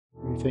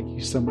Thank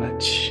you so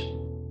much.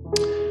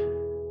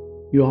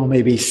 You all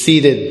may be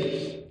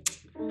seated.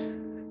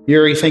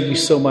 Yuri, thank you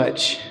so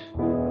much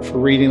for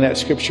reading that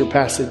scripture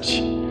passage.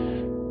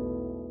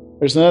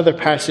 There's another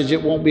passage.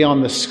 It won't be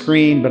on the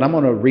screen, but I'm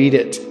going to read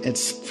it.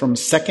 It's from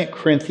 2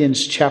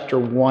 Corinthians chapter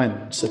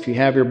 1. So if you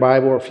have your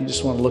Bible or if you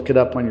just want to look it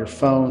up on your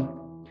phone.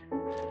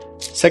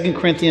 2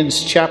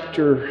 Corinthians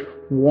chapter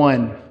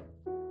 1,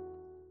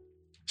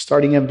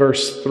 starting in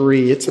verse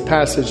 3. It's a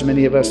passage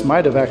many of us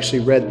might have actually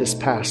read this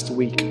past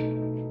week.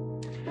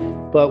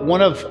 But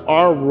one of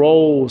our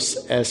roles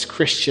as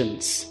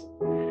Christians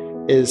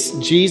is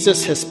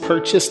Jesus has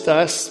purchased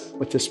us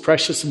with his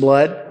precious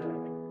blood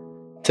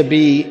to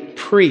be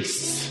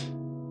priests.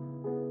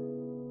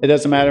 It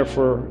doesn't matter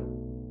for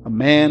a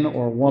man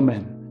or a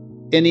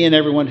woman. Any and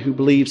everyone who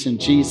believes in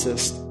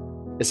Jesus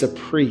is a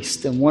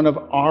priest. And one of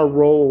our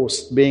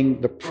roles,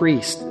 being the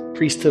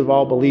priesthood of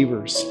all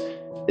believers,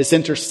 is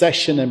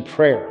intercession and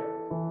prayer.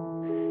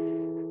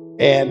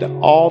 And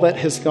all that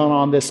has gone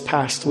on this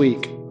past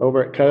week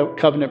over at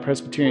Covenant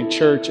Presbyterian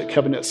Church, at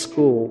Covenant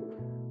School,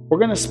 we're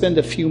going to spend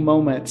a few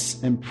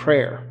moments in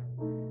prayer.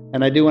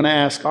 And I do want to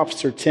ask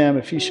Officer Tim,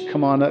 if you could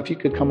come on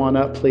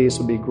up, please,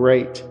 would be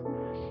great.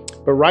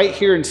 But right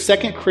here in 2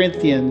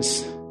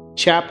 Corinthians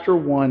chapter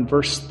 1,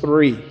 verse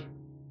 3,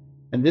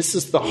 and this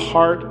is the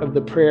heart of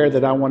the prayer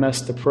that I want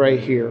us to pray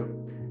here.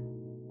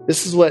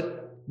 This is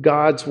what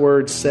God's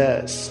word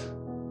says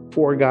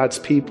for God's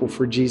people,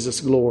 for Jesus'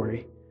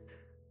 glory.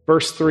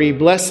 Verse 3,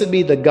 "Blessed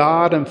be the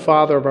God and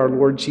Father of our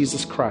Lord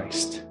Jesus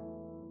Christ,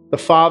 the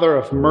Father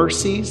of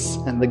mercies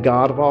and the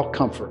God of all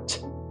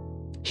comfort.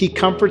 He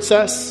comforts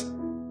us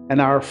in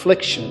our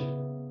affliction,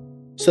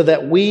 so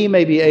that we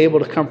may be able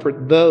to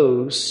comfort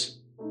those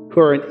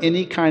who are in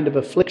any kind of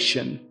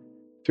affliction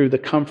through the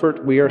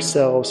comfort we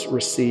ourselves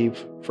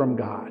receive from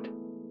God."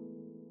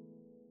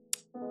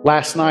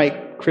 Last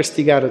night,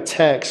 Christy got a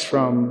text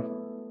from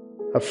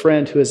a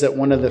friend who was at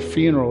one of the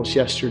funerals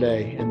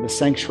yesterday, and the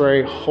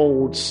sanctuary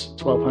holds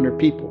 1,200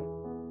 people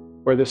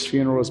where this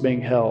funeral is being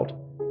held.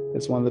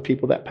 It's one of the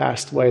people that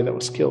passed away that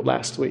was killed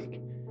last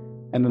week.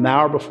 And an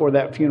hour before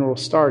that funeral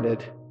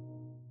started,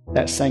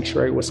 that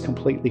sanctuary was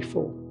completely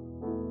full.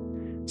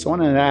 So I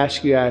wanted to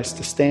ask you guys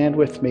to stand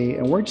with me,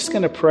 and we're just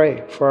going to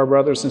pray for our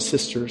brothers and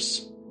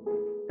sisters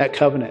at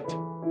Covenant,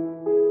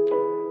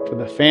 for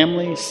the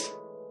families,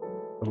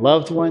 the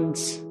loved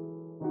ones,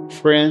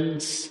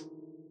 friends,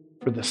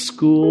 for the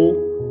school,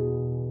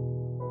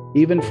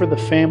 even for the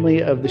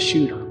family of the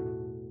shooter.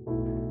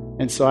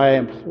 And so I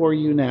implore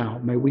you now,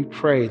 may we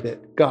pray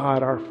that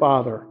God, our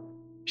Father,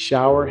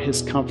 shower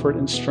his comfort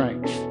and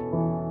strength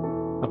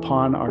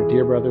upon our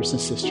dear brothers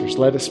and sisters.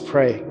 Let us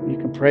pray. You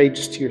can pray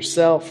just to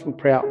yourself. We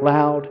pray out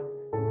loud.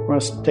 We're going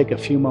to take a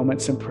few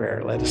moments in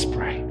prayer. Let us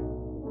pray.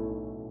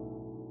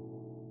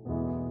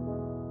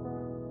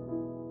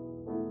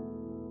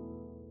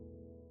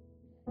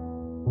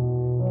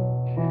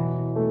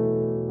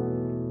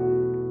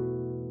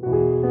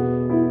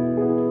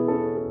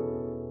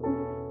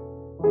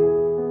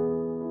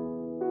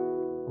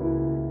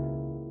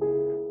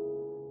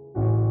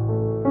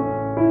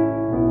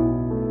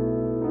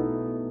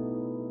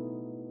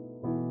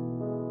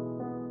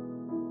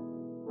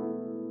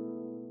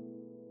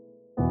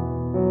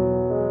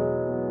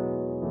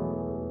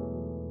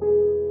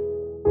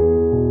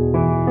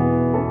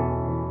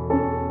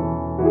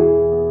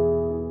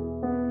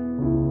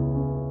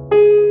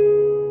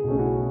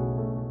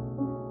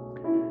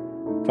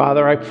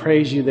 Father, I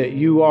praise you that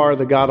you are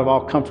the God of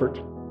all comfort.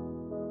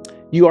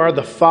 You are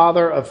the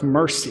Father of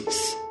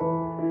mercies.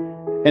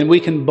 And we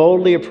can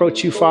boldly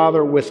approach you,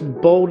 Father,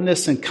 with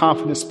boldness and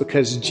confidence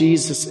because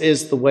Jesus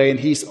is the way, and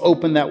he's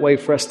opened that way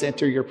for us to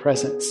enter your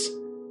presence.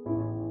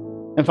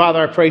 And Father,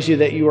 I praise you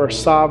that you are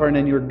sovereign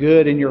and you're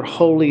good and you're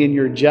holy and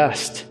you're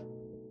just.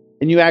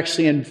 And you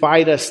actually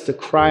invite us to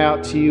cry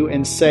out to you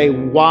and say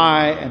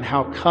why and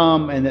how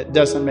come, and it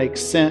doesn't make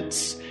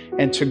sense,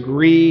 and to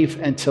grieve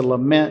and to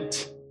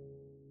lament.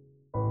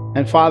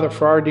 And Father,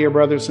 for our dear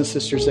brothers and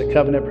sisters at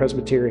Covenant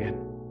Presbyterian,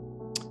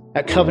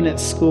 at Covenant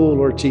School,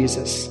 Lord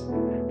Jesus,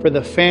 for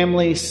the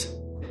families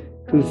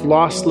who've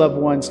lost loved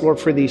ones, Lord,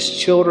 for these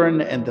children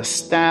and the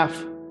staff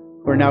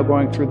who are now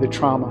going through the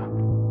trauma.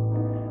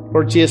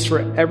 Lord Jesus, for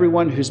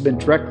everyone who's been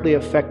directly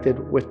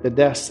affected with the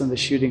deaths and the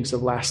shootings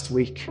of last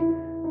week.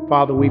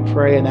 Father, we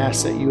pray and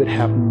ask that you would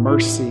have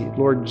mercy.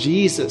 Lord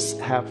Jesus,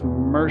 have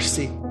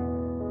mercy.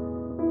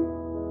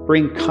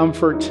 Bring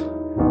comfort,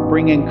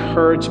 bring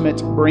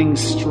encouragement, bring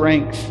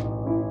strength.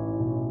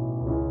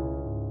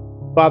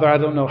 Father, I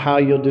don't know how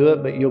you'll do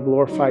it, but you'll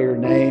glorify your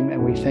name,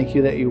 and we thank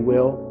you that you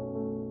will.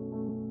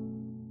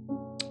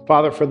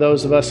 Father, for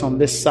those of us on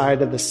this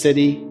side of the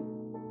city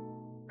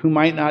who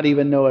might not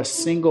even know a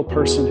single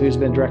person who's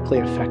been directly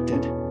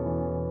affected,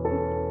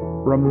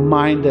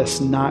 remind us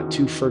not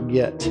to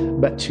forget,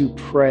 but to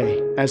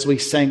pray. As we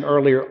sang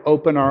earlier,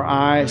 open our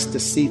eyes to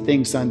see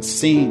things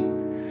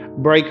unseen.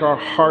 Break our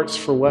hearts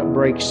for what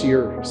breaks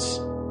yours.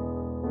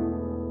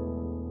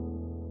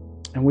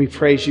 And we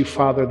praise you,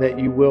 Father, that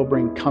you will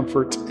bring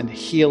comfort and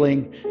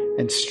healing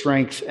and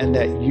strength, and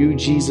that you,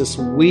 Jesus,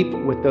 weep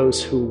with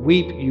those who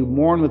weep, you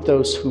mourn with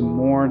those who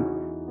mourn,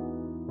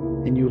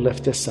 and you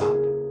lift us up.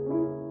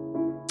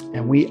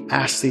 And we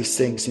ask these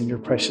things in your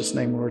precious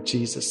name, Lord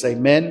Jesus.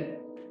 Amen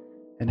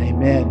and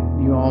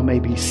amen. You all may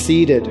be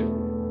seated.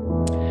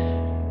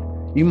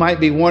 You might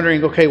be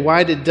wondering, okay,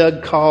 why did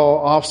Doug call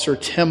Officer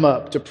Tim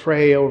up to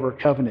pray over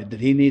Covenant? Did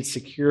he need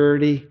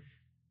security?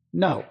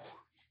 No.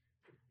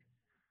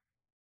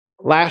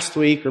 Last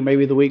week, or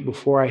maybe the week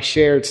before, I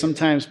shared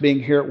sometimes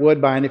being here at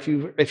Woodbine. If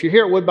you're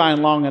here at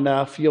Woodbine long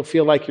enough, you'll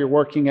feel like you're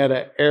working at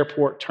an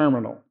airport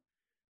terminal.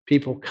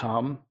 People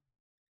come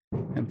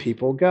and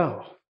people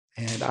go.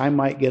 And I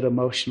might get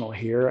emotional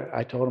here.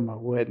 I told him I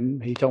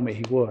wouldn't. He told me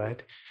he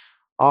would.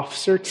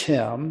 Officer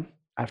Tim,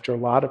 after a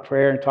lot of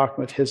prayer and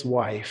talking with his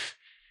wife,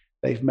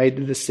 they've made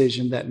the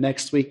decision that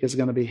next week is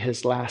going to be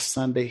his last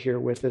Sunday here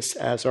with us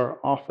as our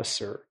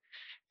officer.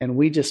 And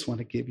we just want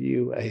to give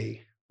you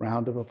a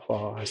round of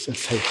applause and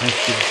say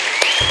thank you.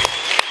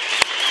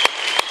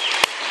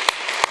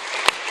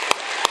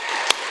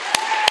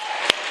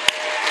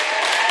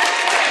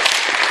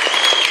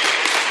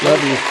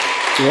 Love you.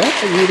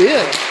 Yeah, you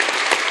did.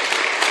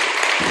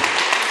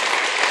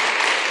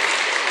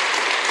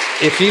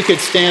 If you could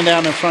stand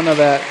down in front of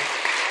that.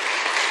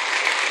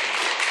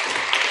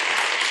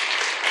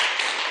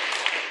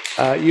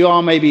 You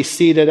all may be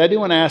seated. I do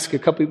want to ask a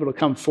couple people to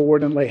come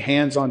forward and lay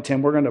hands on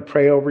Tim. We're going to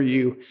pray over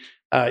you.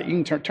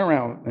 You can turn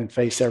around and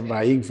face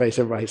everybody. You can face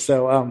everybody.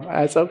 So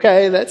that's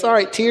okay. That's all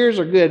right. Tears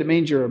are good. It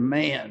means you're a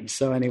man.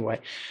 So anyway,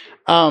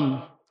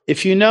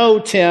 if you know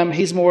Tim,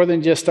 he's more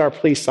than just our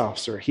police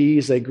officer.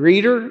 He's a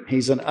greeter.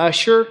 He's an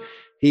usher.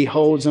 He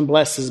holds and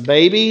blesses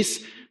babies.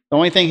 The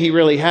only thing he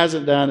really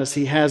hasn't done is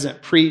he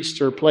hasn't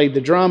preached or played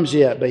the drums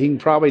yet, but he can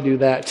probably do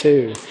that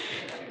too.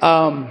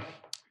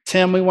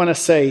 Tim, we want to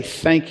say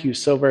thank you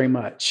so very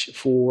much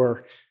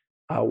for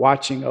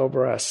watching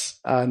over us,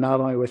 not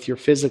only with your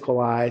physical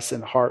eyes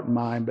and heart and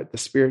mind, but the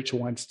spiritual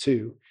ones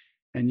too.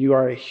 And you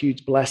are a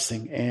huge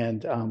blessing,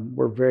 and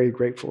we're very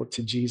grateful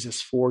to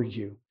Jesus for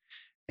you.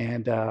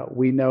 And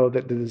we know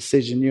that the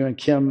decision you and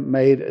Kim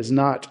made is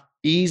not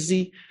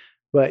easy,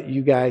 but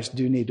you guys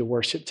do need to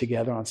worship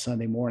together on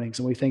Sunday mornings.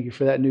 And we thank you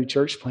for that new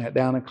church plant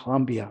down in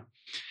Columbia.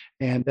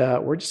 And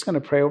we're just going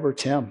to pray over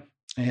Tim.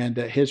 And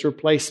his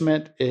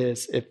replacement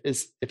is,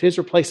 if his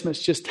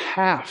replacement's just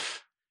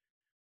half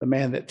the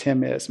man that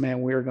Tim is,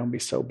 man, we're going to be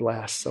so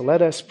blessed. So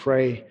let us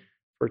pray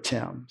for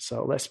Tim.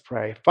 So let's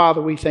pray.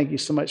 Father, we thank you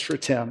so much for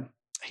Tim.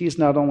 He's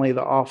not only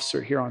the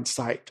officer here on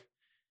site,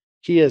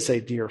 he is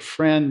a dear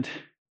friend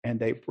and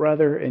a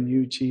brother in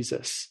you,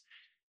 Jesus.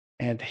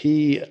 And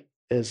he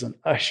is an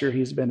usher.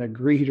 He's been a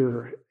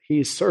greeter.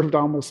 He's served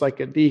almost like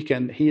a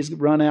deacon. He's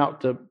run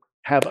out to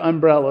have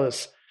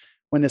umbrellas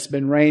when it's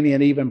been rainy,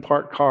 and even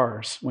park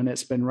cars when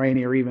it's been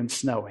rainy or even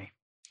snowy.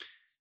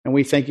 And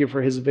we thank you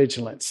for his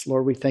vigilance.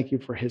 Lord, we thank you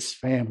for his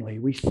family.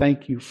 We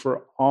thank you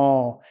for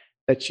all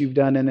that you've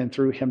done in and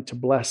through him to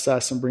bless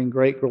us and bring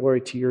great glory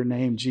to your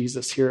name,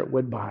 Jesus, here at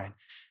Woodbine.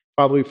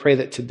 Father, we pray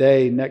that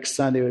today, next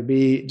Sunday, would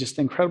be just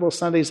incredible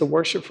Sundays of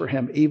worship for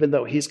him, even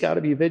though he's got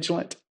to be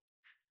vigilant.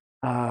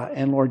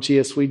 And Lord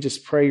Jesus, we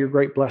just pray your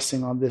great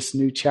blessing on this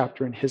new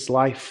chapter in his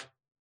life.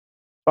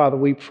 Father,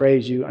 we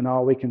praise you, and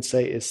all we can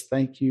say is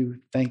thank you,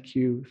 thank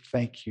you,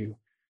 thank you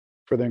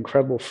for the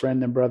incredible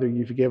friend and brother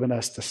you've given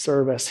us to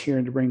serve us here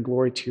and to bring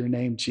glory to your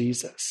name,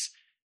 Jesus.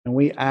 And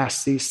we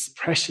ask these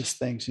precious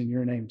things in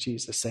your name,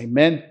 Jesus.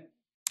 Amen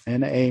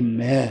and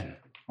amen.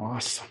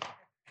 Awesome.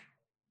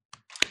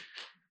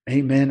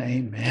 Amen,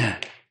 amen.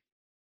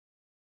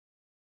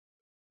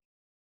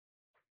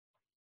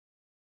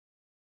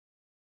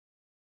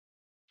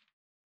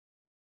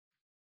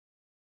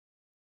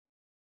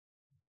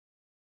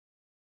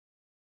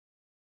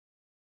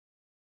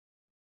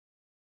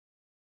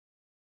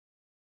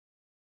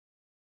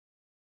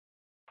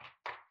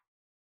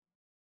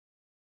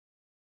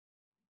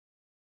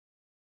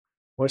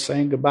 Well,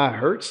 saying goodbye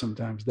hurts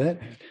sometimes, doesn't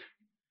it?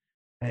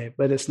 Hey,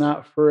 but it's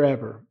not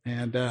forever.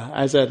 And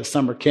I was at a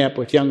summer camp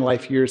with Young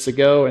Life years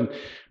ago, and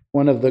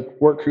one of the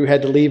work crew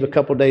had to leave a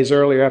couple of days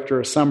earlier after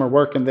a summer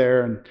working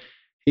there, and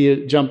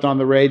he jumped on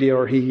the radio,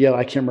 or he yelled,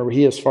 I can't remember,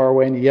 he is far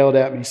away, and he yelled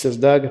at me. He says,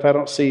 Doug, if I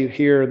don't see you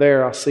here or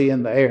there, I'll see you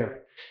in the air.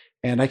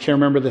 And I can't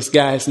remember this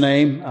guy's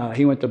name.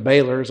 He went to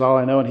Baylor, is all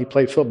I know, and he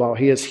played football.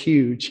 He is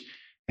huge,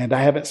 and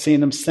I haven't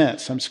seen him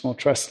since. I'm just going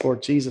to trust the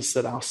Lord Jesus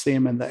that I'll see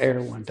him in the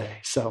air one day.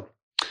 So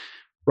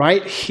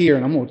right here,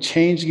 and I'm going to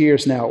change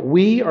gears now.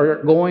 We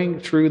are going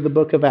through the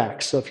book of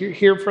Acts. So if you're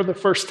here for the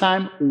first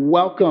time,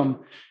 welcome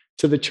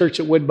to the church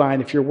at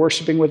Woodbine. If you're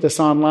worshiping with us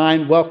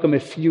online, welcome.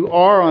 If you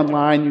are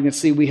online, you can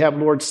see we have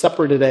Lord's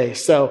Supper today.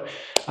 So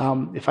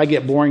if I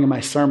get boring in my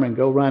sermon,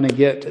 go run and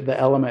get the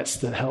elements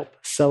that help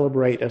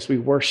celebrate as we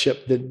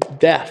worship the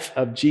death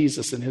of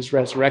Jesus and his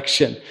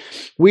resurrection.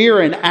 We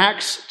are in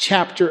Acts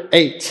chapter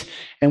 8.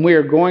 And we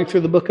are going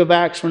through the book of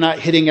Acts. We're not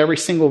hitting every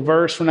single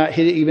verse. We're not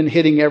even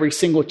hitting every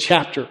single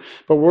chapter.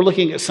 But we're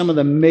looking at some of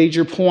the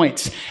major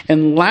points.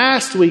 And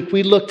last week,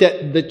 we looked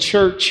at the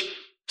church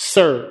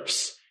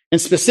serves. And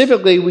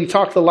specifically, we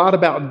talked a lot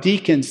about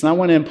deacons, and I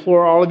want to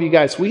implore all of you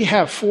guys. We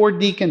have 4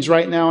 deacons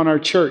right now in our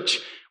church.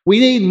 We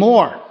need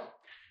more.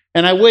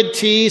 And I would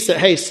tease that,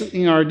 hey,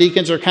 our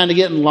deacons are kind of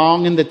getting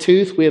long in the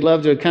tooth. We'd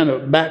love to kind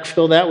of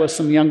backfill that with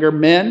some younger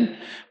men.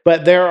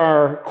 But there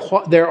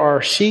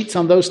are sheets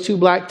on those 2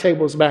 black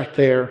tables back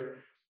there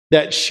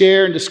that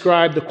share and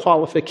describe the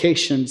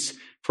qualifications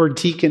for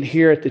deacon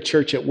here at the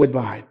church at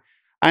Woodbine.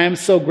 I am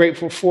so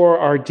grateful for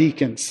our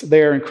deacons.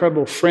 They are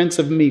incredible friends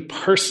of me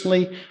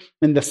personally,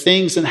 and the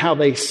things and how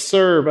they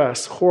serve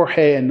us,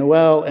 Jorge and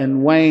Noel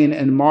and Wayne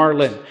and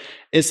Marlon,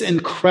 is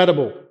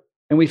incredible.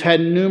 And we've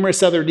had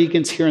numerous other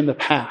deacons here in the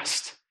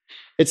past.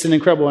 It's an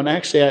incredible one.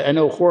 Actually, I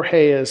know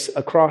Jorge is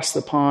across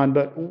the pond,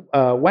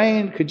 but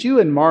Wayne, could you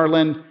and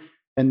Marlon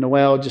and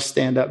Noel just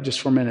stand up just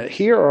for a minute?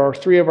 Here are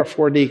 3 of our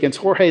 4 deacons.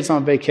 Jorge's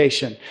on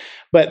vacation.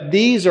 But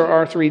these are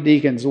our 3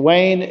 deacons.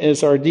 Wayne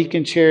is our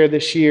deacon chair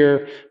this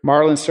year.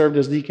 Marlon served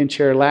as deacon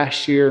chair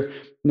last year.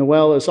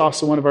 Noel is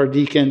also one of our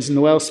deacons.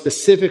 Noel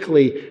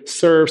specifically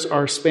serves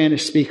our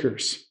Spanish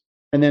speakers.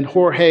 And then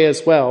Jorge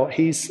as well.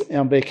 He's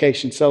on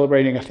vacation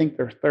celebrating, I think,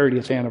 their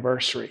 30th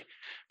anniversary.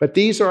 But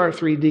these are our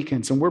 3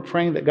 deacons, and we're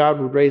praying that God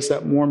would raise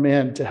up more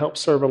men to help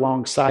serve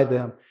alongside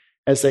them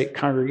as a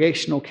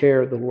congregational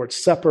care, the Lord's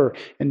Supper,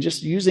 and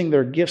just using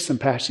their gifts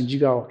and passions.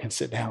 You all can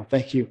sit down.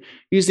 Thank you.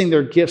 Using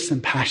their gifts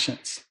and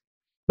passions.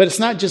 But it's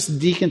not just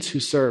deacons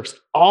who serves.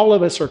 All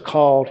of us are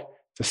called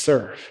to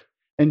serve.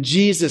 And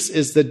Jesus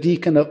is the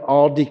deacon of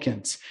all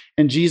deacons.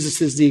 And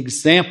Jesus is the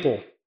example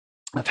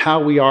of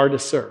how we are to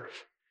serve.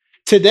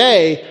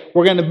 Today,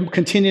 we're going to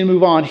continue to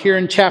move on. Here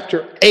in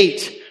chapter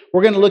 8,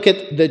 we're going to look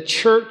at the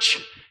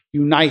church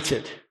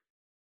united.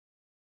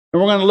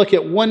 And we're going to look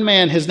at one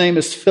man. His name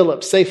is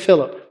Philip. Say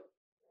Philip.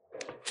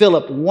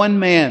 Philip, one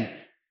man.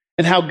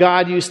 And how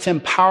God used him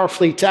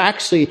powerfully to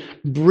actually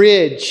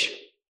bridge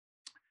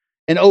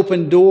and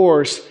open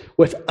doors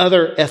with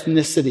other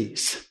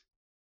ethnicities.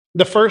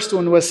 The first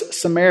one was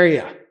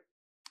Samaria.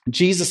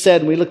 Jesus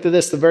said, and we looked at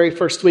this the very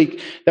first week,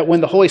 that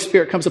when the Holy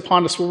Spirit comes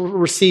upon us, we'll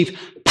receive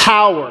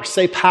power.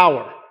 Say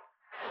power.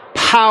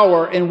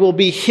 Power, and we'll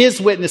be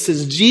his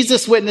witnesses,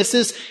 Jesus'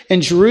 witnesses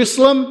in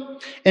Jerusalem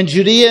and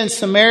Judea and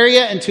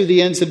Samaria and to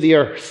the ends of the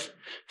earth.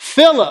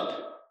 Philip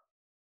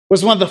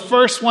was one of the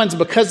first ones,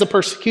 because of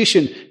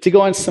persecution, to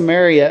go in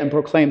Samaria and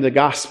proclaim the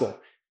gospel.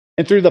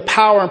 And through the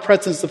power and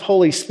presence of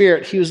Holy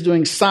Spirit, he was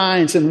doing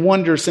signs and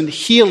wonders and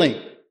healing.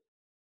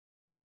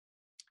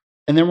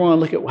 And then we're going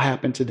to look at what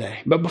happened today.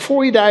 But before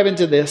we dive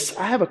into this,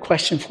 I have a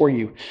question for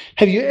you.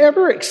 Have you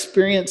ever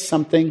experienced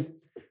something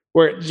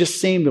where it just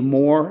seemed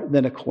more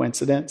than a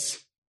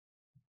coincidence?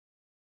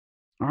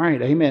 All right,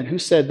 amen. Who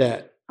said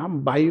that? I'm going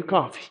to buy you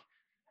coffee.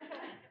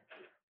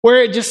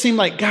 Where it just seemed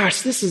like,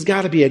 gosh, this has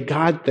got to be a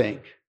God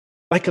thing.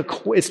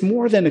 It's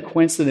more than a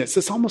coincidence.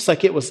 It's almost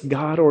like it was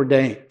God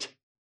ordained.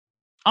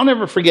 I'll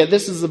never forget,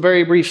 this is a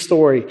very brief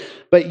story,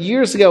 but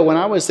years ago when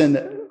I was in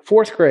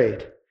 4th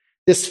grade,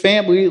 this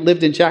family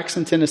lived in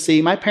Jackson,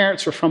 Tennessee. My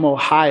parents were from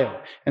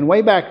Ohio. And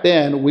way back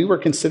then, we were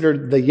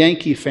considered the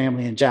Yankee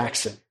family in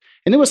Jackson.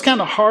 And it was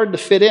kind of hard to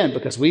fit in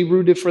because we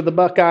rooted for the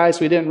Buckeyes.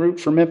 We didn't root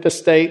for Memphis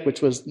State,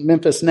 which was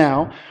Memphis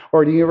now,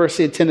 or the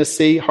University of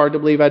Tennessee. Hard to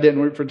believe I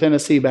didn't root for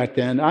Tennessee back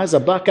then. I was a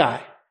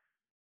Buckeye.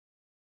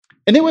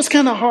 And it was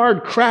kind of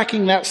hard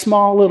cracking that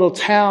small little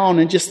town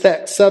and just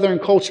that Southern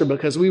culture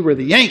because we were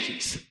the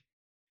Yankees.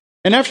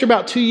 And after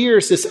about 2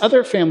 years, this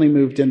other family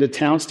moved into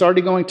town,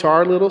 started going to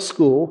our little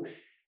school,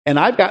 and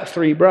I've got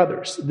 3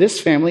 brothers. This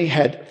family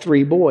had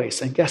 3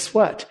 boys, and guess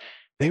what?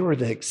 They were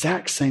the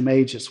exact same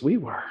age as we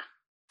were.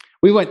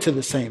 We went to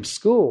the same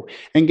school,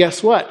 and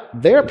guess what?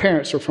 Their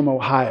parents were from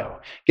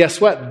Ohio. Guess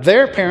what?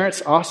 Their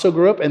parents also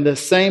grew up in the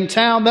same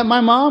town that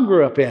my mom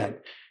grew up in.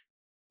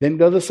 Didn't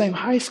go to the same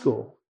high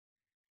school.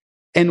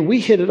 And we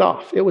hit it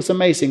off. It was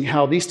amazing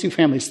how these 2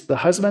 families, the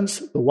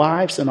husbands, the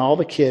wives, and all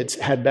the kids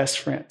had best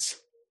friends.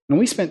 And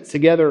we spent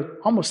together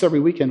almost every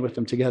weekend with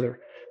them together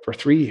for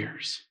 3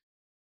 years.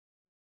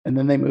 And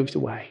then they moved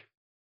away.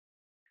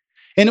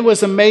 And it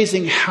was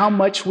amazing how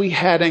much we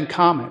had in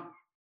common.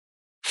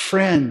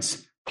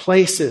 Friends,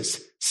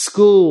 places,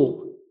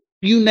 school,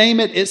 you name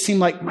it, it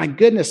seemed like, my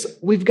goodness,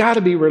 we've got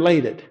to be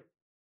related.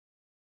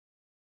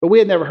 But we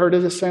had never heard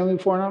of this family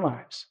before in our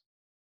lives.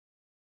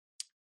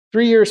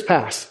 3 years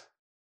pass.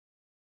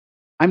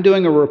 I'm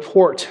doing a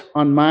report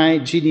on my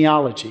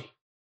genealogy.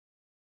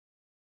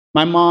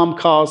 My mom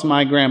calls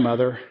my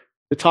grandmother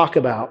to talk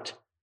about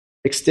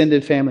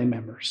extended family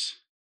members.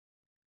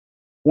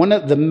 One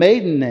of the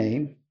maiden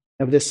name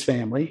of this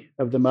family,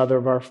 of the mother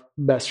of our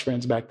best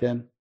friends back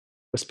then,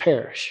 was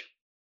Parrish.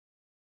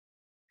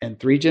 And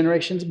 3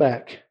 generations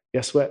back,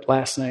 guess what?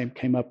 Last name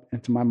came up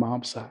into my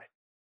mom's side.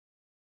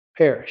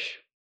 Parrish.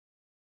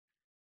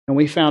 And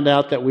we found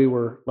out that we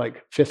were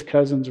like 5th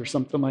cousins or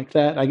something like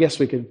that. I guess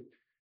we could,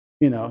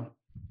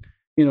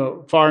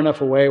 far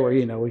enough away where,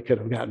 we could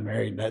have gotten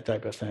married and that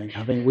type of thing.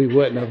 I mean, we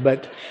wouldn't have,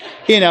 but,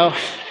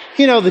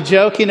 the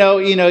joke,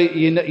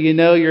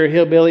 you're a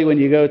hillbilly when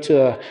you go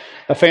to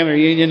a family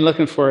reunion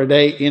looking for a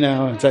date, and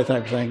that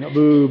type of thing.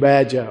 Boo,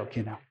 bad joke,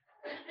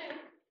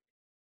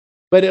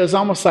 But it was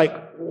almost like,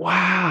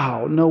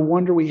 wow, no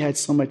wonder we had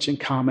so much in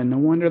common. No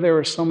wonder there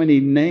were so many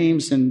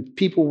names and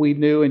people we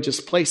knew and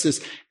just places,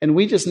 and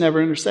we just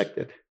never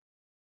intersected.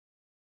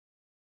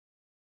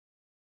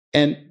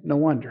 And no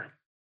wonder.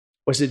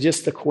 Was it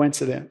just a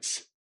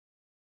coincidence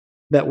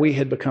that we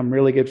had become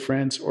really good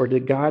friends, or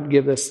did God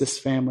give us this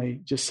family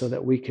just so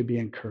that we could be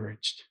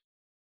encouraged?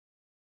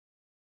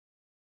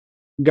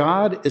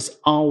 God is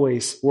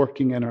always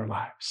working in our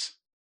lives.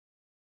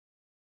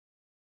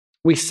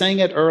 We sang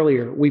it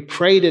earlier. We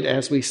prayed it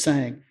as we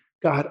sang.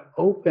 God,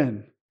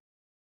 open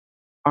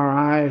our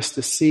eyes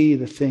to see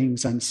the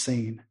things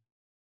unseen.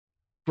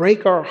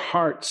 Break our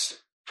hearts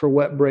for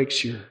what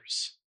breaks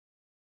yours.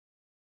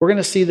 We're going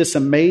to see this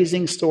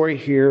amazing story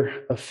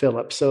here of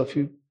Philip. So if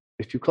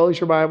you close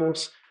your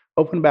Bibles,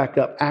 open back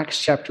up, Acts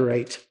chapter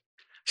 8,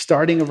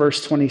 starting at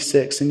verse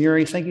 26. And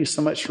Yuri, thank you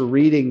so much for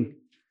reading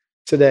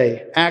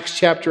today. Acts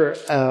chapter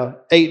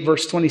 8,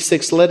 verse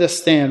 26. Let us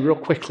stand real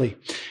quickly.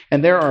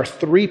 And there are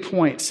 3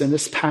 points in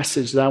this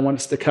passage that I want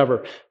us to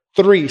cover.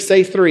 3.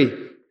 Say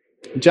 3.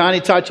 Johnny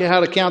taught you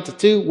how to count to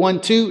 2.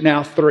 1, 2.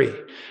 Now 3.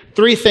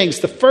 3 things.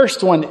 The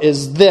first one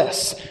is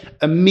this: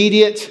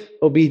 immediate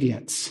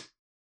obedience.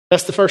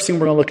 That's the first thing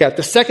we're going to look at.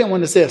 The second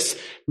one is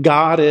this: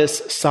 God is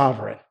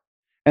sovereign.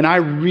 And I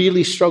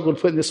really struggled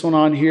putting this one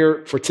on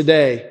here for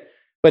today,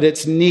 but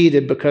it's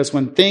needed because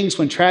when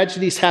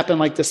tragedies happen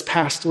like this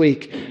past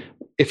week,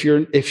 if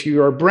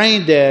you are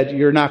brain dead,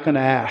 you're not going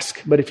to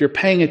ask. But if you're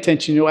paying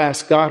attention, you'll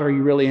ask, God, are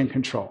you really in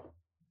control?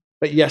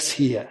 But yes,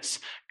 he is.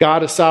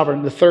 God is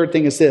sovereign. The third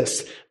thing is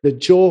this: the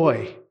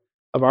joy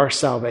of our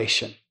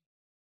salvation.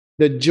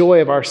 The joy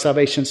of our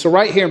salvation. So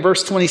right here in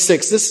verse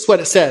 26, this is what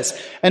it says.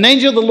 An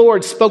angel of the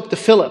Lord spoke to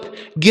Philip,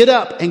 get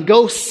up and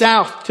go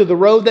south to the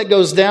road that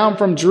goes down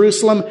from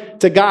Jerusalem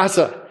to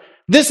Gaza.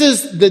 This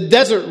is the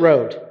desert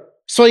road.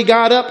 So he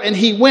got up and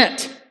he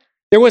went.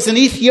 There was an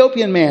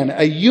Ethiopian man,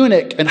 a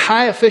eunuch and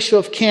high official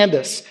of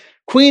Candace,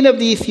 queen of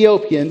the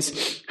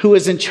Ethiopians, who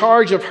was in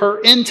charge of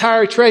her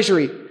entire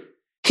treasury.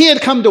 He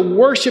had come to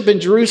worship in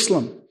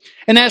Jerusalem.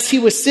 And as he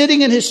was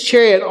sitting in his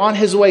chariot on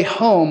his way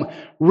home,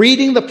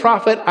 reading the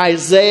prophet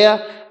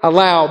Isaiah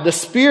aloud, the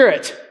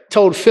Spirit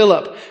told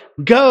Philip,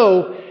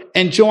 go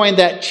and join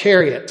that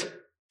chariot.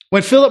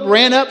 When Philip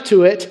ran up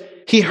to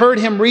it, he heard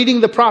him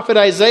reading the prophet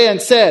Isaiah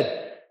and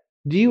said,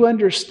 do you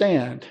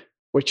understand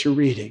what you're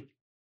reading?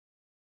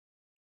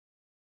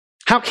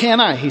 How can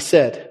I, he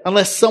said,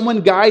 unless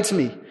someone guides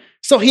me?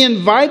 So he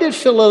invited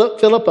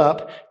Philip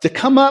up to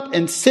come up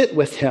and sit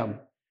with him.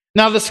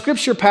 Now the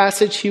scripture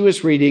passage he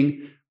was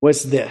reading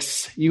was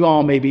this. You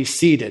all may be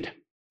seated.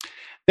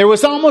 There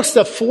was almost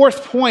a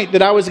fourth point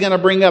that I was going to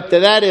bring up,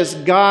 that is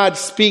God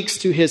speaks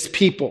to his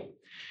people.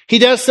 He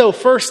does so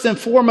first and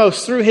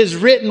foremost through his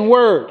written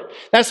word.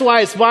 That's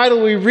why it's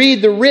vital we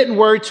read the written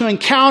word to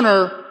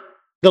encounter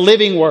the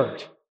living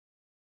word.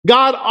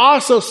 God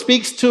also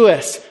speaks to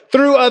us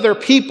through other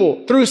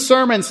people, through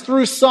sermons,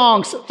 through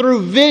songs,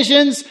 through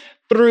visions,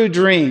 through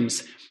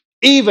dreams,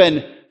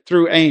 even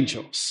through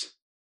angels.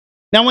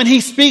 Now, when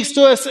he speaks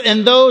to us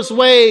in those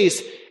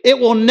ways, it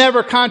will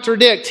never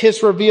contradict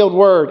his revealed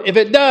word. If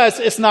it does,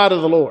 it's not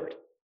of the Lord.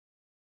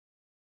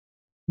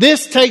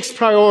 This takes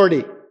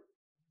priority.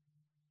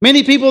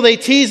 Many people, they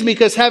tease me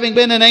because having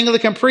been an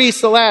Anglican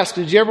priest, they'll ask,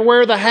 did you ever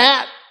wear the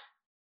hat?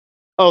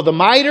 Oh, the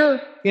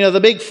mitre? You know,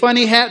 the big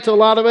funny hat to a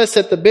lot of us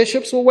that the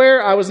bishops will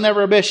wear? I was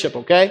never a bishop,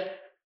 okay?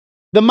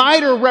 The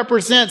mitre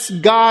represents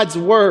God's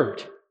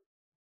word.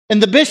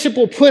 And the bishop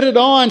will put it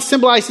on,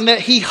 symbolizing that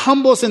he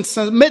humbles and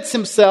submits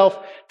himself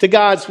to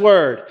God's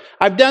word.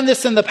 I've done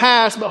this in the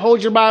past, but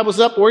hold your Bibles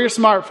up or your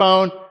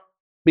smartphone.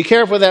 Be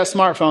careful with that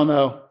smartphone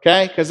though,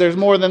 okay? Because there's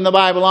more than the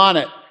Bible on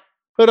it.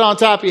 Put it on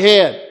top of your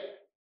head.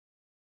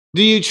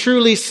 Do you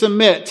truly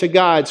submit to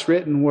God's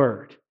written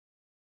word?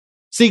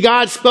 See,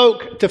 God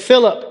spoke to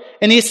Philip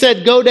and he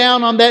said, go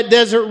down on that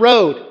desert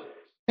road.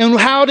 And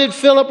how did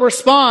Philip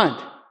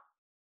respond?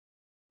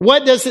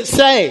 What does it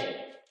say?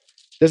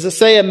 Does it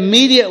say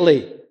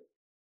immediately?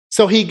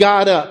 So he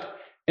got up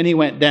and he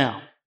went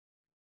down.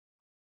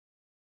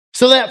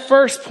 So that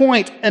first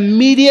point,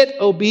 immediate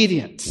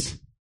obedience.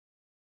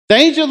 The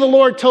angel of the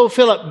Lord told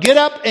Philip, get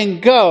up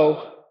and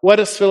go. What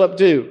does Philip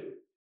do?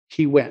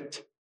 He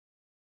went.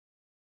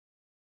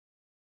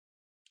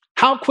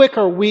 How quick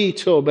are we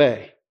to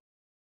obey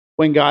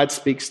when God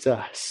speaks to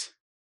us?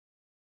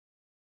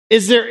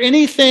 Is there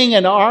anything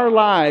in our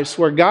lives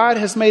where God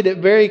has made it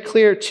very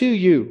clear to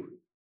you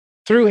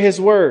through his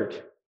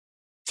word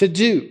to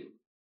do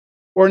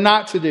or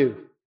not to do?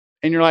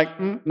 And you're like,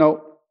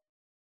 no.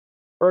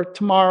 Or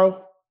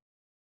tomorrow.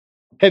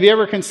 Have you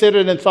ever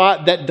considered and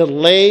thought that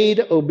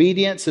delayed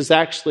obedience is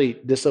actually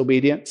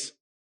disobedience?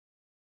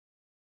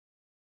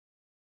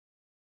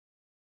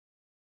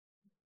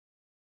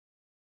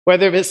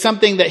 Whether it's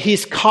something that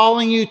he's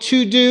calling you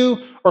to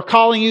do or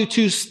calling you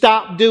to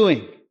stop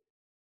doing.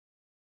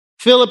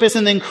 Philip is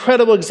an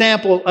incredible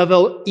example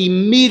of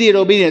immediate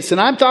obedience. And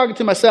I'm talking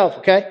to myself,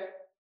 okay?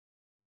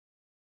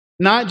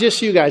 Not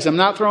just you guys. I'm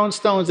not throwing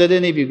stones at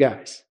any of you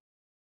guys.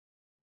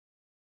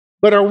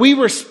 But are we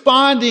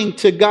responding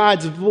to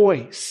God's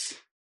voice,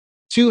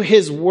 to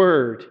his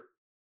word,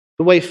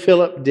 the way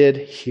Philip did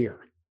here?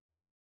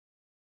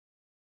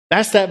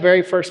 That's that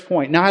very first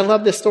point. Now, I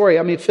love this story.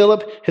 I mean,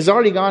 Philip has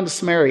already gone to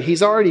Samaria.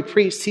 He's already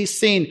preached. He's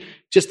seen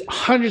just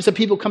hundreds of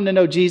people come to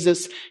know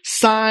Jesus,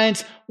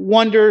 signs,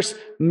 wonders,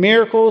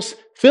 miracles.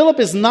 Philip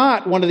is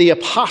not one of the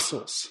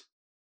apostles,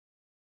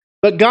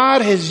 but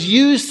God has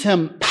used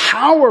him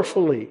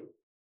powerfully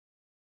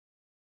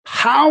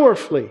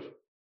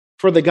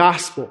for the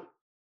gospel.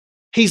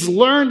 He's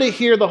learned to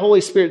hear the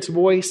Holy Spirit's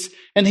voice,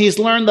 and he's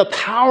learned the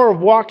power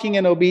of walking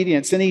in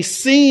obedience, and he's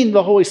seen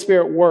the Holy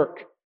Spirit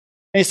work.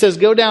 And he says,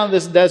 go down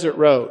this desert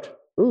road.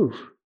 Ooh,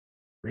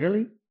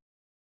 really?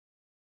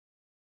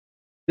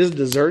 This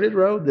deserted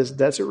road, this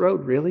desert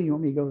road, really? You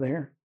want me to go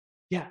there?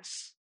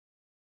 Yes.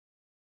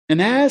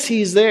 And as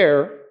he's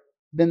there,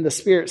 then the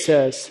Spirit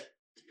says,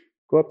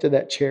 go up to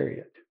that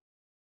chariot.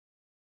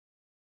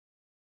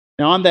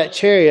 Now on that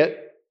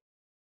chariot,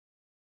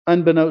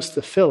 unbeknownst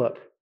to Philip,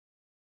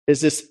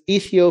 is this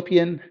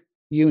Ethiopian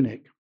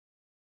eunuch.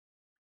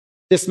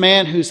 This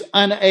man who's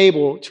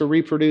unable to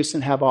reproduce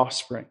and have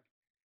offspring.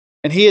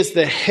 And he is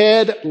the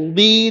head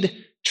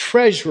lead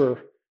treasurer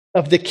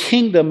of the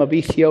kingdom of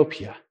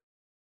Ethiopia.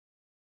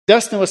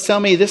 Dustin was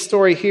telling me this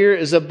story here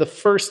is of the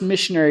first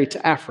missionary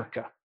to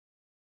Africa.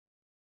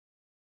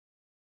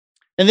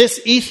 And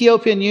this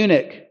Ethiopian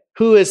eunuch,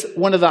 who is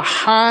one of the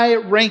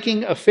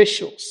high-ranking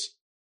officials,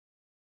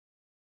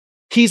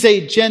 he's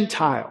a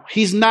Gentile.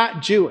 He's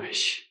not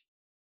Jewish.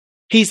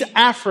 He's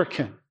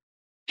African.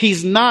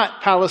 He's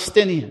not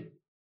Palestinian.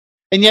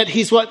 And yet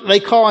he's what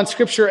they call in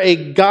Scripture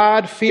a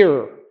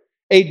God-fearer.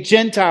 A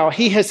Gentile.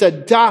 He has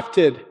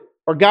adopted,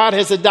 or God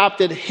has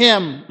adopted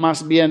him,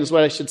 más bien is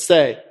what I should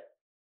say.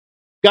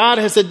 God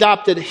has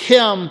adopted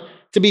him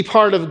to be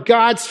part of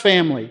God's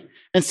family.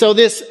 And so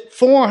this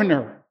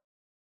foreigner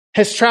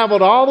has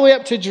traveled all the way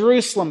up to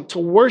Jerusalem to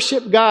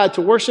worship God,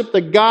 to worship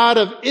the God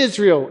of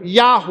Israel,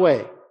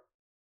 Yahweh.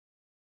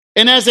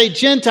 And as a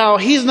Gentile,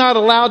 he's not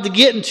allowed to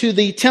get into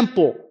the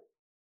temple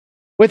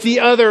with the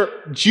other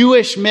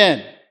Jewish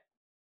men.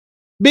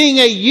 Being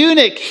a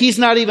eunuch, he's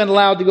not even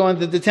allowed to go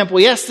into the temple.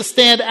 He has to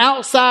stand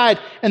outside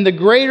in the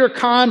greater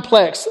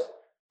complex.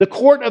 The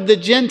court of the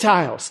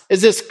Gentiles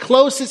is as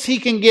close as he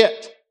can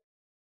get.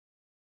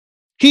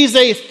 He's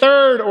a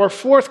third or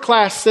fourth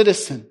class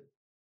citizen.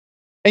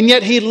 And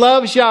yet he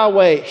loves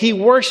Yahweh. He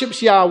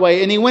worships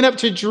Yahweh. And he went up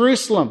to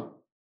Jerusalem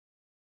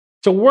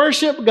to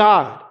worship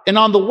God. And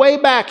on the way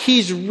back,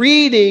 he's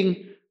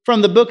reading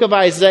from the book of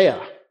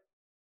Isaiah.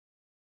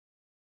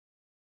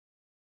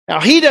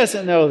 Now, he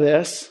doesn't know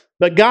this.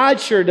 But God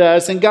sure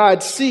does, and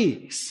God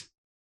sees.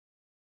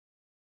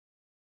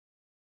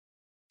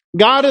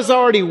 God is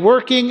already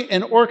working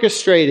and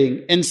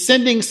orchestrating and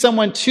sending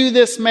someone to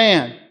this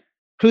man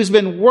who's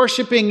been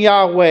worshiping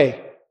Yahweh,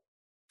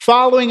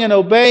 following and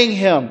obeying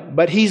him,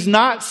 but he's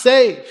not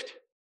saved.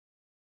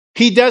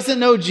 He doesn't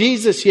know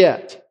Jesus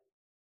yet.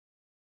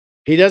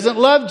 He doesn't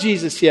love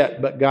Jesus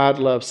yet, but God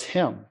loves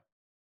him.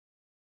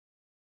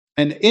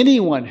 And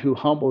anyone who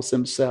humbles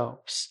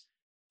themselves,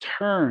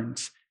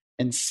 turns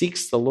and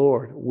seeks the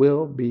Lord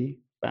will be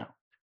found.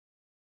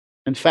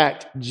 In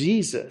fact,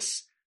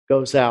 Jesus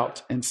goes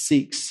out and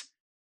seeks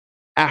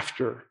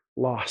after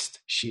lost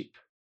sheep.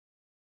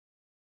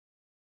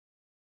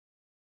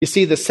 You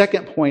see, the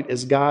second point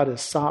is God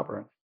is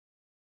sovereign.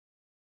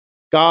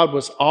 God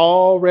was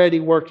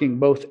already working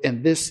both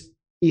in this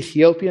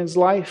Ethiopian's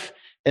life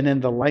and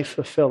in the life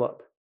of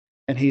Philip.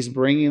 And he's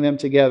bringing them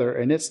together.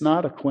 And it's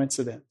not a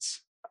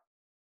coincidence.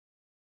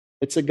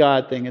 It's a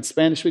God thing. In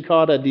Spanish, we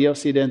call it a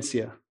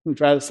diosidencia. We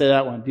try to say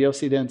that one,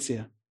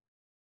 diosidencia.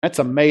 That's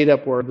a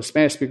made-up word. The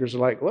Spanish speakers are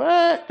like,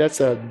 what?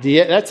 That's a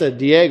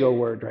Diego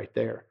word right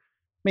there.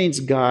 It means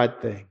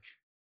God thing.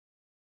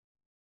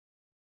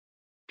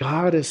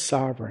 God is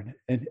sovereign,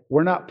 and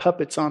we're not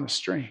puppets on a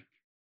string.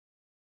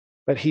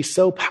 But he's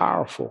so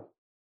powerful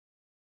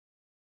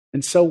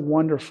and so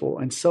wonderful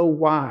and so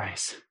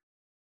wise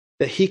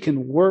that he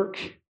can work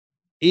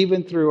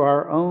even through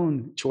our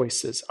own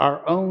choices,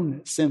 our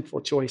own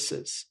sinful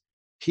choices.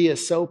 He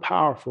is so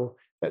powerful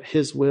that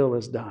his will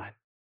is done.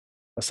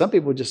 Now, some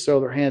people just throw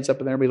their hands up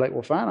in there and be like,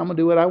 well, fine, I'm going to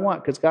do what I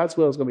want because God's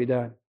will is going to be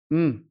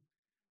done.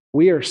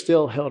 We are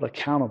still held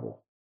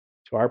accountable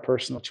to our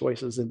personal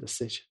choices and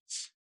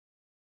decisions.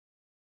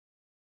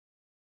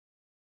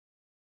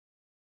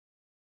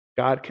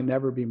 God can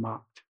never be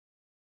mocked.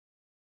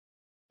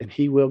 And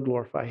he will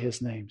glorify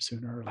his name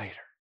sooner or later.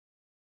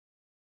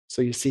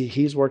 So you see,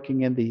 he's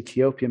working in the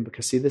Ethiopian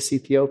because, see, this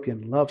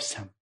Ethiopian loves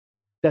him.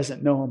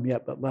 Doesn't know him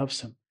yet, but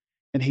loves him.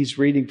 And he's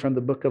reading from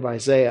the book of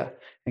Isaiah.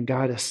 And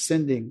God is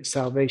sending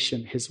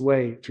salvation his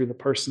way through the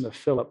person of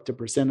Philip to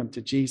present him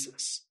to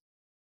Jesus.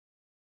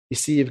 You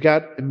see, you've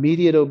got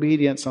immediate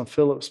obedience on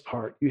Philip's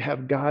part. You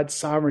have God's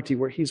sovereignty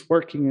where he's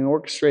working and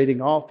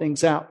orchestrating all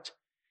things out.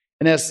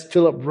 And as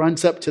Philip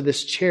runs up to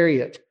this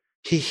chariot,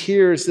 he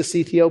hears this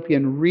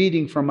Ethiopian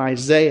reading from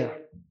Isaiah.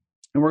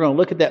 And we're going to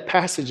look at that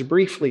passage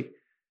briefly.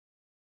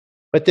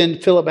 But then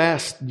Philip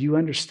asks, do you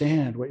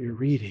understand what you're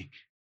reading?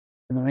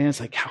 And the man's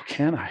like, how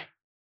can I?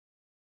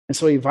 And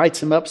so he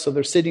invites him up. So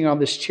they're sitting on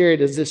this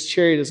chariot as this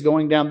chariot is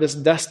going down this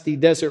dusty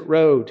desert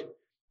road.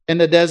 In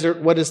the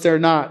desert, what is there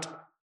not?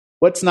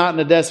 What's not in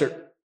the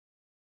desert?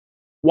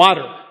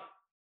 Water.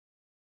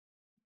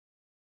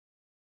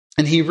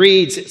 And he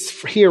reads, it's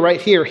here, right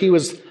here, he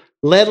was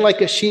led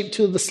like a sheep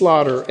to the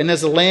slaughter, and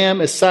as a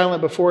lamb is silent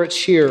before its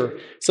shearer,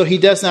 so he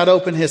does not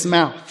open his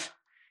mouth.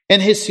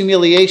 In his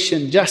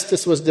humiliation,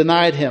 justice was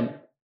denied him.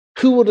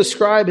 Who will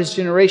describe his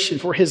generation?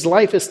 For his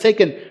life is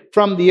taken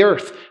from the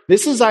earth.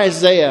 This is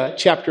Isaiah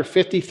chapter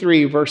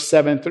 53, verse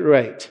 7 through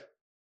 8.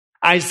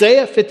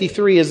 Isaiah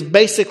 53 is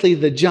basically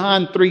the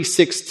John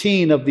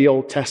 3:16 of the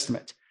Old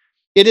Testament.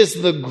 It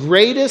is the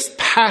greatest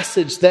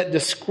passage that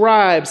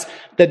describes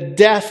the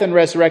death and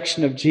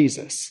resurrection of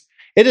Jesus.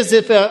 It is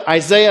as if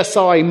Isaiah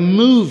saw a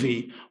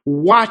movie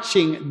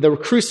watching the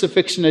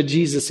crucifixion of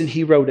Jesus and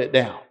he wrote it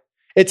down.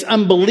 It's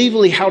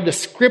unbelievably how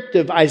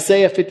descriptive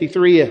Isaiah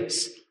 53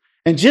 is.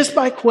 And just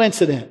by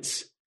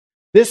coincidence,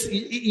 this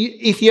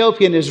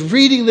Ethiopian is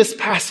reading this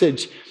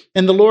passage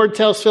and the Lord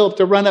tells Philip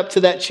to run up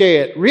to that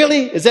chariot.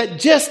 Really? Is that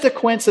just a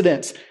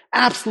coincidence?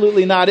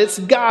 Absolutely not. It's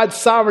God's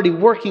sovereignty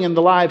working in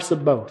the lives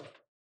of both.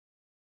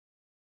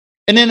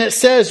 And then it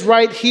says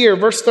right here,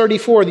 verse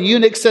 34, the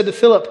eunuch said to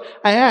Philip,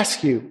 I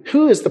ask you,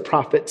 who is the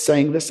prophet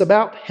saying this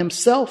about,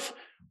 himself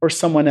or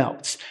someone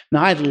else?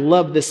 Now, I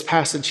love this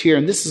passage here,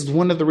 and this is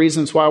one of the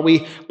reasons why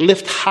we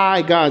lift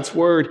high God's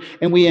word,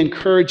 and we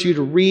encourage you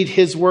to read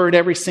his word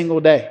every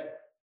single day.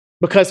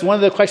 Because one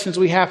of the questions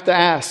we have to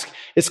ask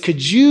is,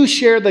 could you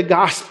share the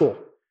gospel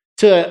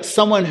to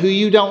someone who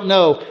you don't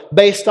know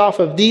based off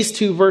of these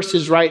two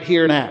verses right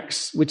here in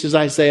Acts, which is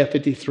Isaiah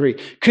 53?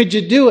 Could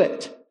you do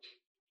it?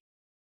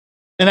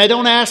 And I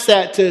don't ask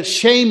that to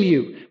shame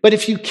you. But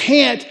if you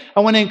can't, I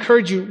want to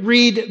encourage you,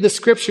 read the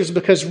scriptures,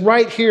 because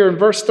right here in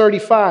verse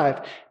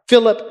 35,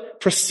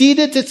 Philip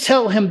proceeded to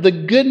tell him the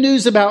good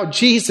news about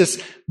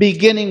Jesus,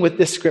 beginning with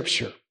this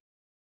scripture.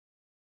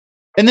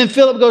 And then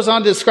Philip goes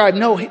on to describe,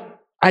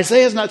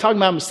 Isaiah's not talking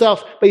about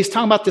himself, but he's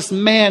talking about this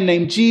man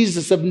named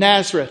Jesus of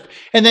Nazareth.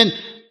 And then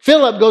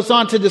Philip goes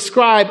on to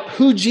describe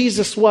who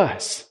Jesus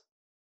was.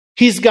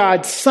 He's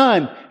God's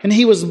son, and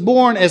he was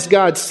born as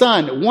God's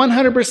son,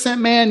 100%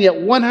 man, yet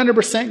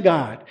 100%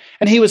 God.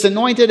 And he was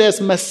anointed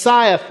as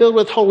Messiah, filled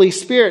with Holy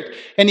Spirit,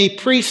 and he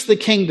preached the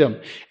kingdom,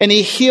 and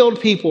he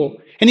healed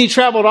people, and he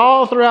traveled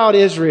all throughout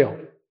Israel.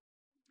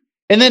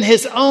 And then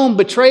his own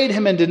betrayed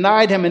him and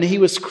denied him, and he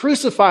was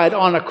crucified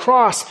on a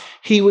cross.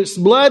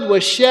 Blood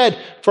was shed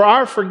for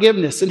our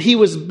forgiveness, and he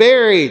was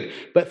buried.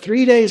 But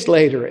 3 days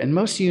later, and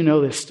most of you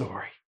know this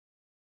story,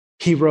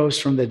 he rose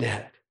from the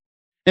dead.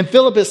 And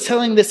Philip is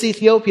telling this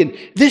Ethiopian,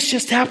 this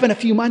just happened a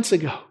few months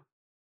ago.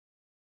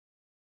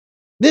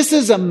 This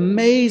is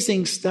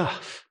amazing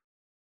stuff.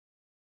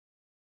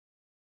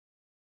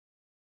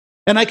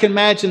 And I can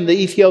imagine the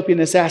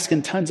Ethiopian is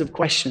asking tons of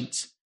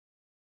questions.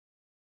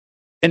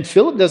 And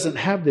Philip doesn't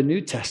have the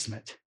New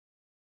Testament.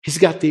 He's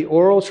got the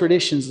oral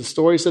traditions, the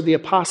stories of the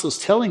apostles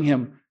telling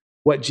him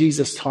what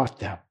Jesus taught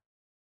them.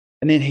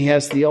 And then he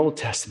has the Old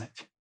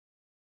Testament.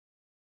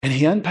 And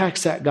he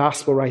unpacks that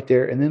gospel right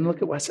there. And then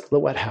look at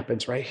what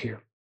happens right here.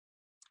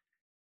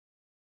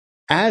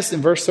 As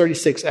in verse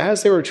 36,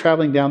 as they were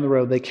traveling down the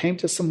road, they came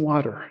to some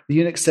water. The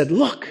eunuch said,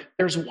 look,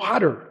 there's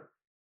water.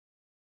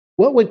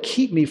 What would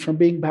keep me from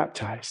being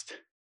baptized?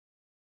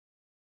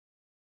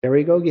 There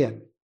we go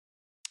again.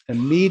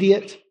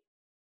 Immediate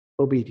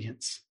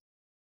obedience.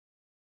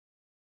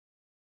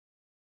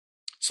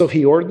 So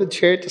he ordered the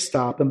chariot to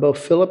stop, and both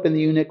Philip and the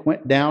eunuch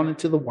went down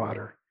into the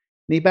water,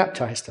 and he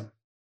baptized him.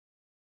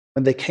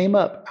 When they came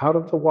up out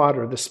of the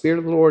water, the Spirit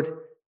of the Lord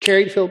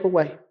carried Philip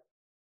away.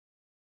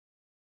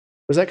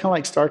 Was that kind of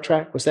like Star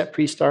Trek? Was that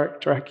pre-Star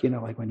Trek?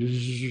 Like when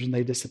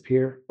they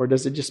disappear? Or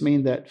does it just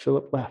mean that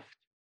Philip left?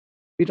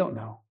 We don't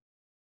know.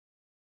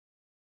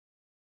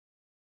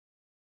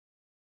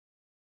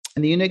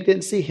 And the eunuch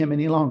didn't see him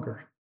any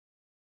longer,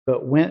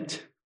 but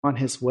went on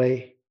his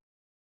way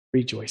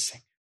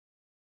rejoicing.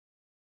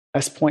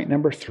 That's point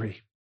number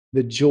 3,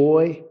 the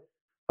joy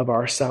of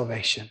our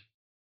salvation.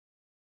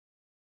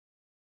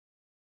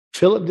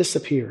 Philip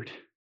disappeared,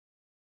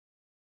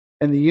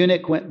 and the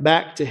eunuch went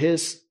back to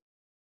his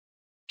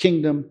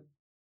kingdom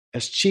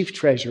as chief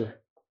treasurer,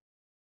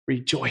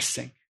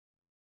 rejoicing.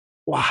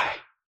 Why?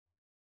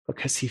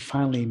 Because he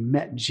finally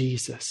met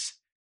Jesus.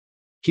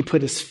 He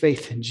put his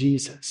faith in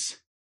Jesus,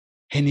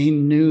 and he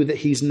knew that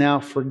he's now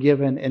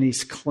forgiven and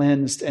he's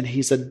cleansed and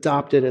he's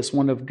adopted as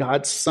one of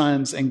God's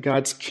sons in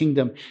God's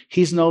kingdom.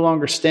 He's no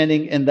longer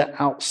standing in the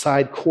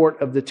outside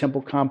court of the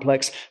temple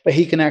complex, but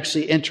he can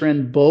actually enter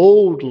in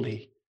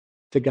boldly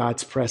to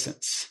God's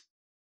presence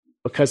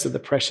because of the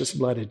precious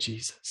blood of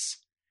Jesus.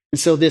 And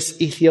so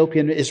this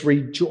Ethiopian is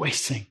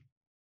rejoicing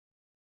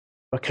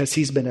because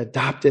he's been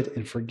adopted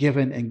and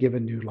forgiven and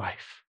given new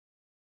life.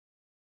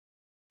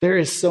 There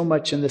is so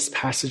much in this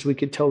passage we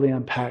could totally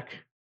unpack.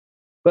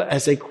 But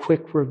as a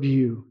quick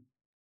review,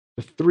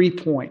 the 3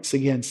 points,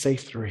 again, say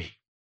 3.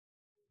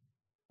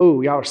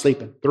 Oh, y'all are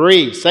sleeping.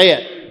 3, say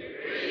it.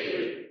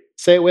 3.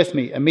 Say it with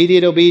me.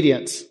 Immediate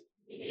obedience.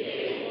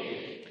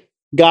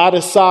 God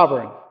is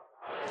sovereign.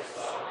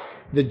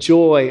 The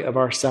joy of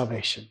our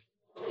salvation.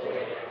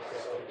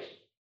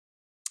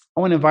 I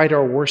want to invite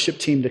our worship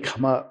team to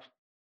come up.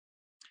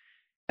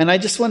 And I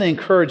just want to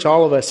encourage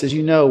all of us, as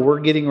you know, we're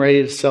getting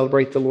ready to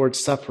celebrate the Lord's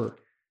Supper.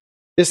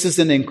 This is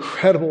an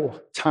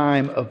incredible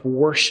time of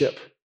worship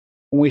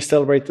when we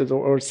celebrate the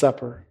Lord's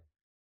Supper.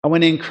 I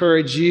want to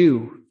encourage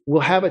you,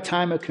 we'll have a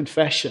time of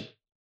confession.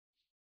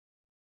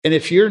 And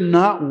if you're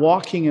not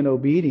walking in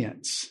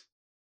obedience,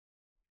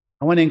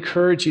 I want to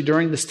encourage you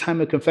during this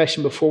time of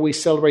confession before we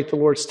celebrate the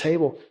Lord's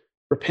table,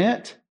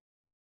 repent,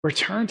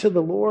 return to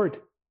the Lord,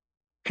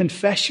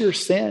 confess your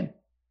sin.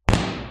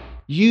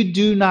 You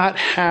do not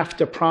have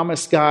to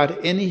promise God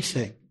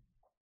anything.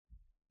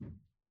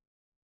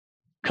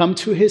 Come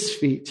to his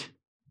feet,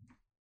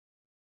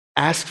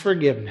 ask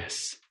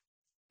forgiveness,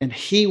 and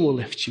he will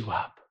lift you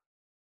up.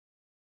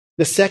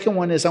 The second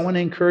one is I want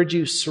to encourage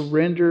you,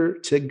 surrender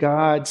to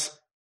God's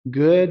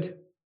good,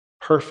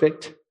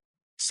 perfect,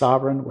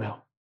 sovereign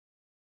will.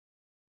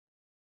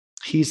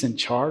 He's in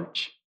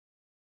charge.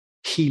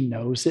 He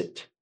knows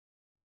it.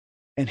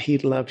 And he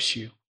loves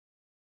you.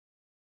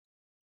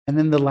 And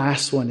then the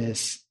last one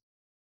is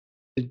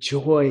the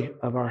joy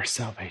of our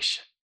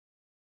salvation.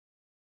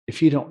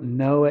 If you don't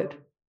know it,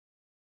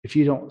 if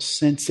you don't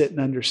sense it and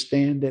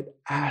understand it,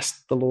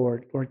 ask the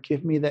Lord, Lord,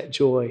 give me that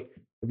joy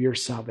of your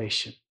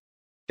salvation.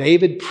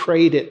 David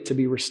prayed it to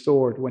be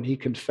restored when he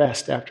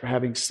confessed after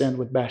having sinned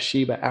with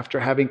Bathsheba, after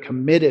having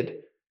committed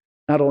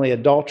not only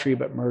adultery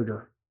but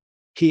murder.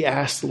 He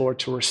asked the Lord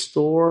to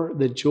restore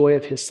the joy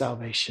of his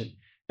salvation.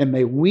 And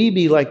may we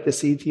be like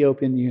this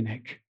Ethiopian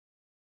eunuch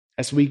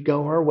as we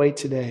go our way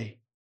today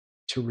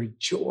to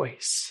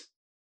rejoice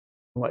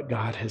in what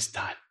God has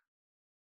done.